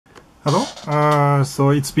Hello. So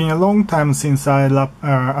it's been a long time since I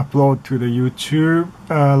upload to the YouTube,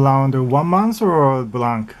 around 1 month or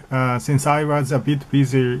blank. Since I was a bit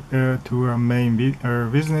busy to a main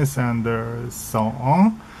business and so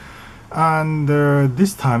on. And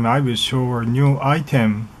this time I will show a new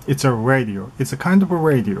item. It's a radio. It's a kind of a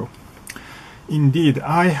radio. Indeed,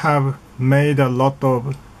 I have made a lot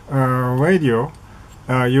of radio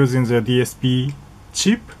using the DSP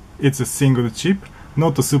chip. It's a single chip.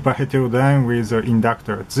 Not a super heterodyne with an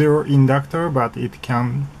inductor. Zero inductor, but it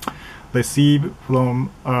can receive from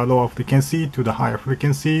lower frequency to the higher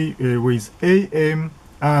frequency with AM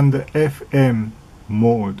and FM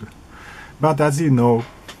mode. But as you know,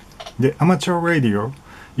 the amateur radio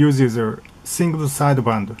uses a single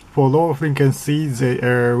sideband. For lower frequency,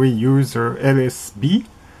 we use LSB,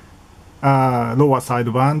 lower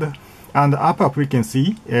sideband, and upper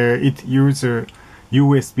frequency, it uses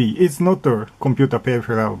USB. It's not a computer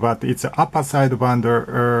peripheral, but its upper sideband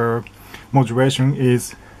modulation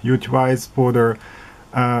is utilized for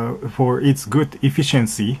its good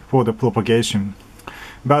efficiency for the propagation.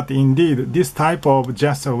 But indeed, this type of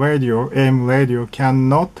just a radio, AM radio,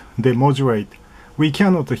 cannot demodulate. We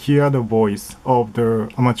cannot hear the voice of the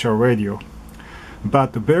amateur radio.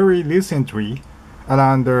 But very recently,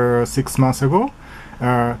 around 6 months ago,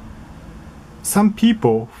 some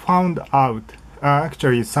people found out.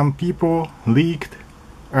 Actually, some people leaked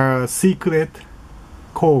a secret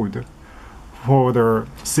code for the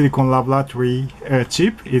Silicon Laboratory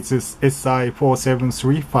chip. It's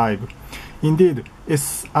Si4735. Indeed,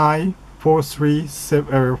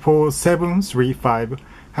 Si4735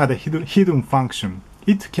 had a hidden function.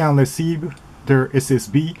 It can receive the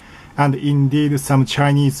SSB, and indeed some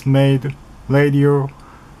Chinese-made radio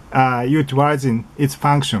utilizing its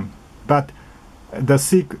function. But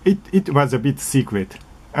it was a bit secret,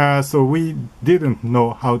 so we didn't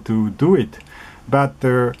know how to do it. But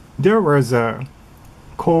there was a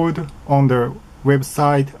code on the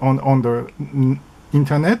website, on the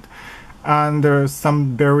internet, and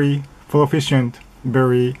some very proficient,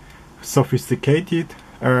 very sophisticated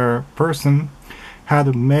person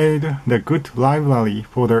had made the good library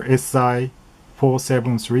for the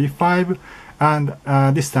Si4735, and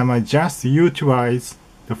this time I just utilized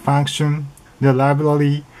the function, the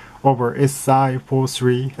library over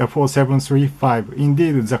Si4735.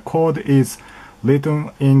 Indeed, the code is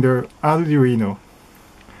written in the Arduino.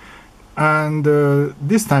 And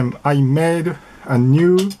this time I made a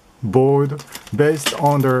new board based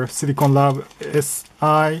on the Silicon Lab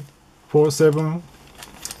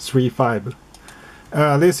Si4735.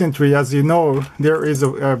 Recently, as you know, there is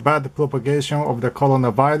a bad propagation of the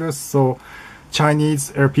coronavirus, so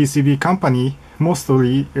Chinese PCB company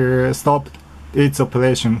mostly stopped its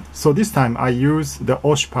operation. So this time I use the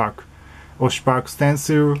OSHPARC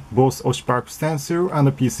stencil, both OSHPARC stencil and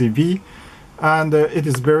the PCB, and it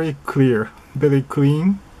is very clear, very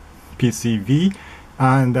clean PCB,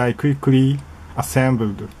 and I quickly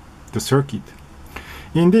assembled the circuit.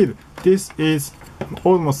 Indeed, this is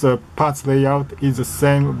almost a parts layout is the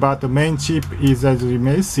same, but the main chip is, as you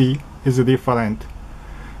may see, is different.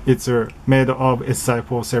 It's made of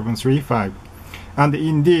Si4735, and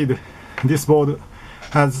indeed this board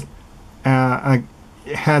has a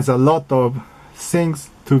lot of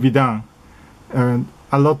things to be done, and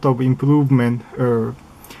a lot of improvement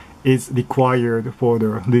is required for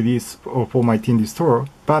the release for my Tindie store.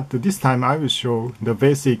 But this time I will show the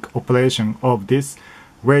basic operation of this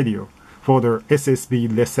radio for the SSB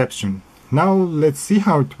reception. Now let's see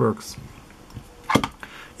how it works.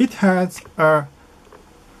 It has a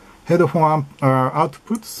headphone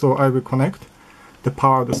output, so I will connect the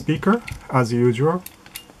power of the speaker as usual.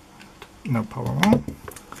 Now power on.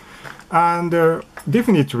 And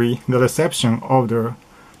definitely the reception of the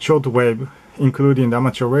shortwave, including the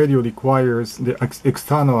amateur radio, requires the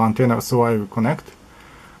external antenna, so I will connect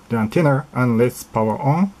the antenna and let's power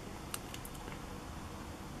on.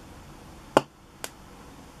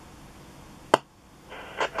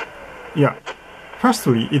 Yeah,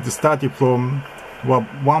 firstly it started from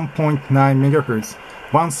 1.9 megahertz,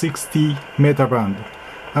 160 meter band,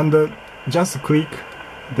 and just click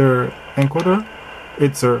the encoder.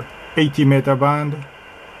 It's a 80 meter band,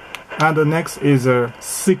 and the next is a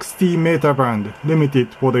 60 meter band,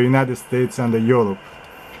 limited for the United States and Europe.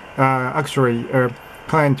 Actually,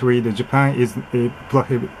 currently the Japan is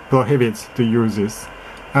prohibits to use this,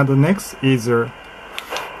 and the next is a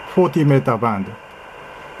 40 meter band.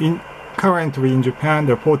 Currently in Japan,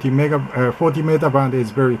 the 40 meter band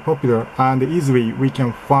is very popular, and easily we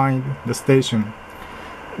can find the station.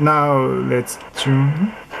 Now let's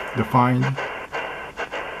tune the find.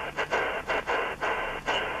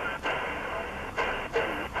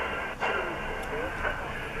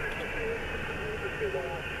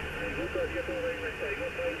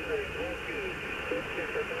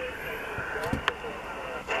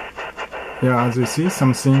 Yeah, as you see,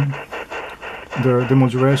 something, the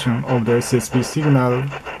demodulation of the SSB signal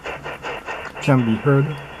can be heard.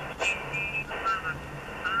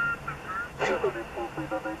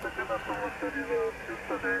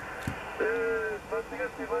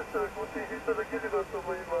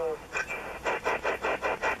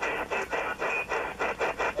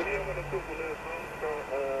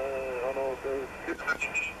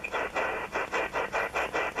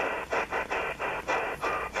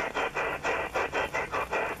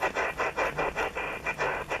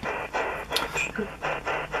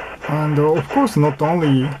 And of course, not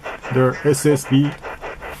only the SSB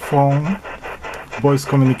phone voice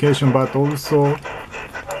communication, but also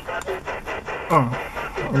a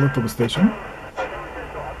lot of station.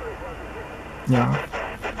 Yeah,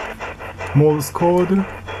 Morse code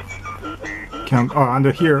can.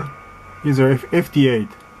 And here is a FT8.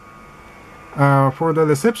 For the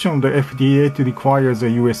reception of the FT8 requires a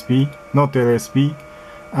USB, not LSB.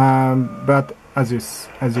 But as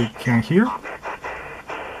you can hear,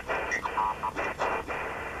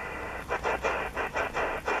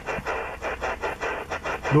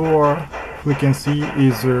 lower frequency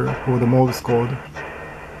is for the Morse code.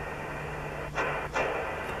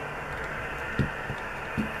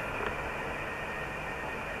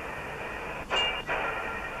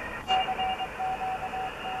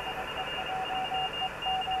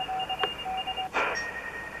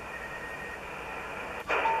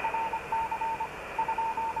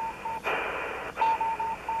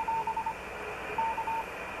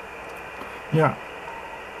 Yeah,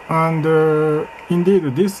 and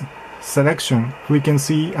indeed this selection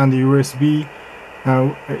frequency and USB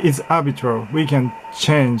is arbitrary. We can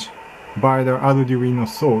change by the Arduino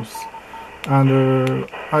source, and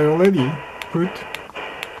I already put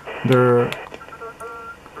the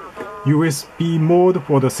USB mode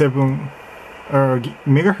for the 7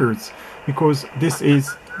 megahertz because this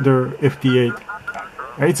is the FT8.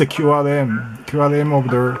 It's a QRM of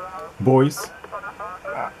the voice,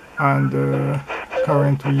 and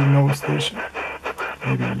currently no station.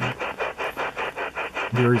 Maybe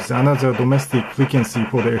there is another domestic frequency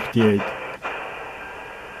for the FT8.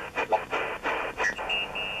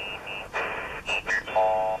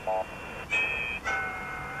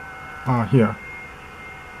 Here.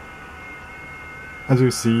 As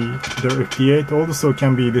you see, the FT8 also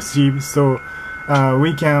can be received, so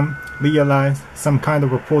we can realize some kind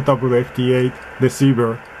of a portable FT8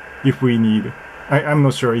 receiver if we need. I'm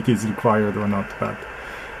not sure it is required or not, but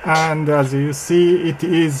and as you see, it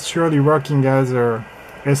is surely working as a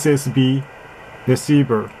SSB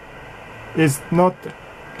receiver. It's not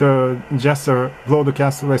just a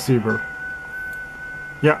broadcast receiver.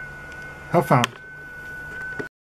 Yeah, have fun.